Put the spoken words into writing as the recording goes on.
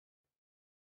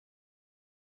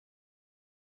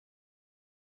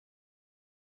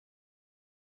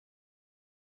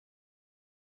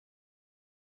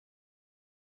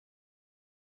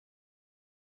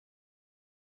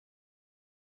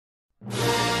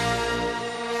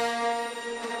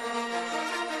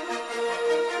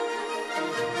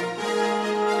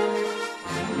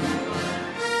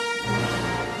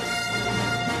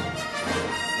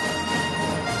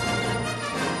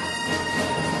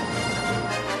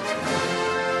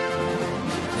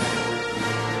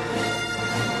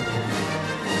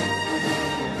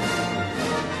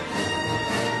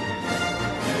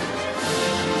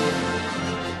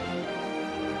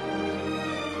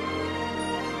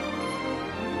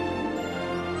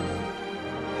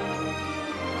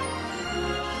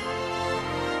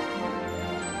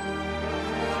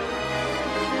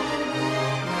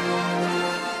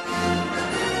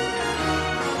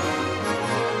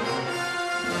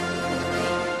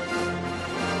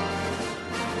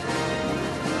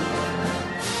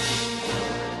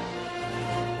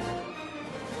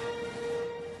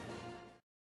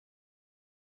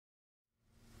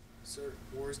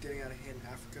War is getting out of hand in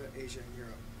Africa, Asia, and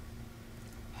Europe.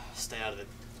 Stay out of it.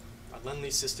 Our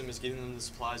Lend-Lease system is getting them the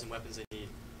supplies and weapons they need.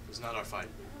 It's not our fight.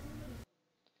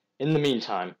 In the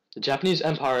meantime, the Japanese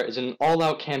Empire is in an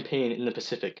all-out campaign in the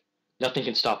Pacific. Nothing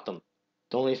can stop them.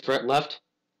 The only threat left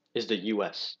is the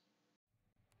US.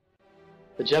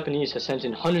 The Japanese have sent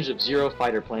in hundreds of Zero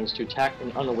fighter planes to attack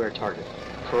an unaware target,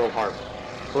 Pearl Harbor.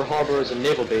 Pearl Harbor is a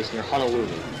naval base near Honolulu.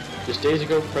 Just days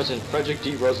ago, President Frederick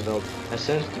D. Roosevelt has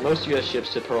sent most US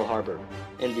ships to Pearl Harbor.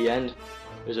 In the end,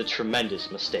 it was a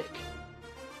tremendous mistake.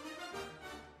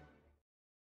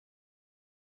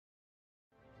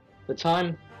 The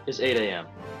time is 8 a.m.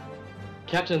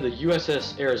 Captain of the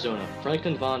USS Arizona,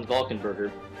 Franklin von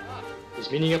Valkenburger, is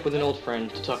meeting up with an old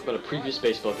friend to talk about a previous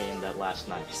baseball game that last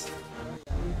night.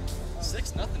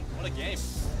 6-0. What a game.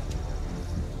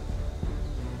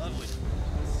 Lovely.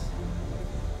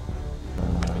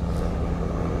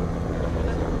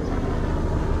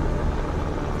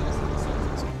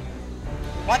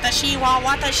 Watashi wa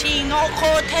watashi no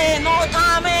kote no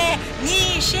tame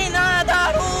ni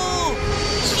shinadaru.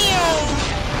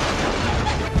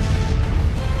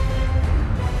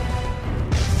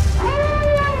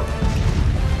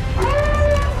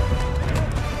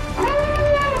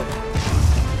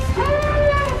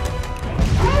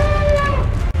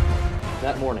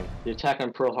 That morning, the attack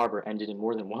on Pearl Harbor ended in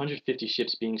more than 150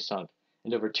 ships being sunk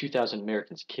and over 2,000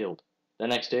 Americans killed. The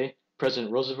next day,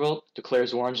 President Roosevelt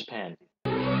declares war on Japan.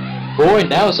 Boy,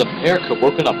 now is America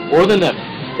woken up more than ever.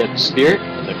 They have the spirit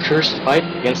and the courage to fight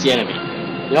against the enemy.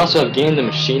 They also have gained the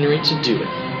machinery to do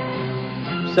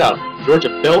it. South,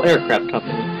 Georgia Bell Aircraft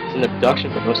Company is in the production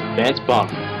of the most advanced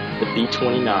bomber, the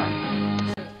B-29.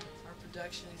 Our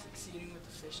production is exceeding with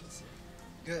efficiency.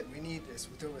 Good, we need this.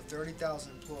 With over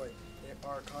 30,000 employed,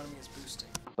 our economy is boosting.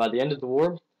 By the end of the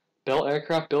war, Bell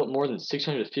Aircraft built more than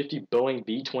 650 Boeing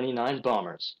B-29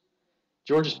 bombers.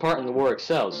 Georgia's part in the war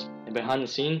excels, and behind the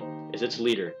scene is its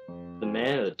leader, the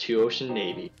man of the two-ocean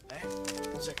Navy. Hey,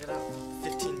 check it out.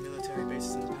 15 military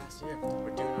bases in the past year.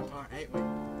 We're doing our part, ain't we?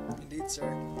 Indeed, sir.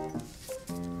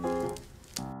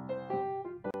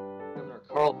 Governor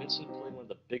Carl Vinson played one of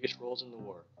the biggest roles in the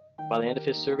war. By the end of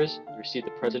his service, he received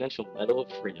the Presidential Medal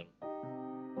of Freedom.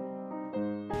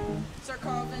 Sir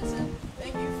Carl Vinson,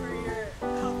 thank you for your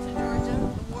help to Georgia.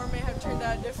 The war may have turned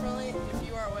out differently if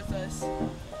you aren't with us.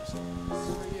 This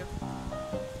is for you.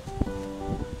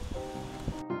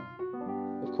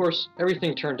 Of course,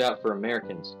 everything turned out for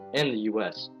Americans, and the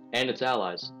US, and its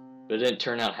allies, but it didn't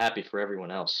turn out happy for everyone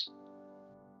else.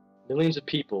 Millions of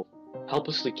people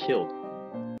helplessly killed.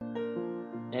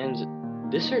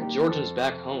 And this hurt Georgians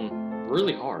back home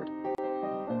really hard.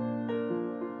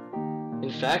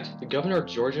 In fact, the governor of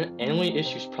Georgia annually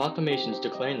issues proclamations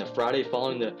declaring the Friday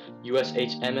following the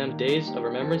USHMM Days of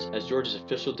Remembrance as Georgia's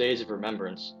official days of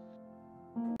remembrance.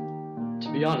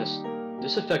 To be honest,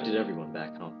 this affected everyone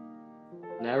back home.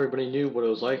 Now everybody knew what it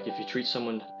was like if you treat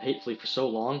someone hatefully for so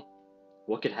long,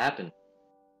 what could happen.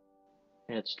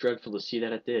 And it's dreadful to see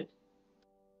that it did.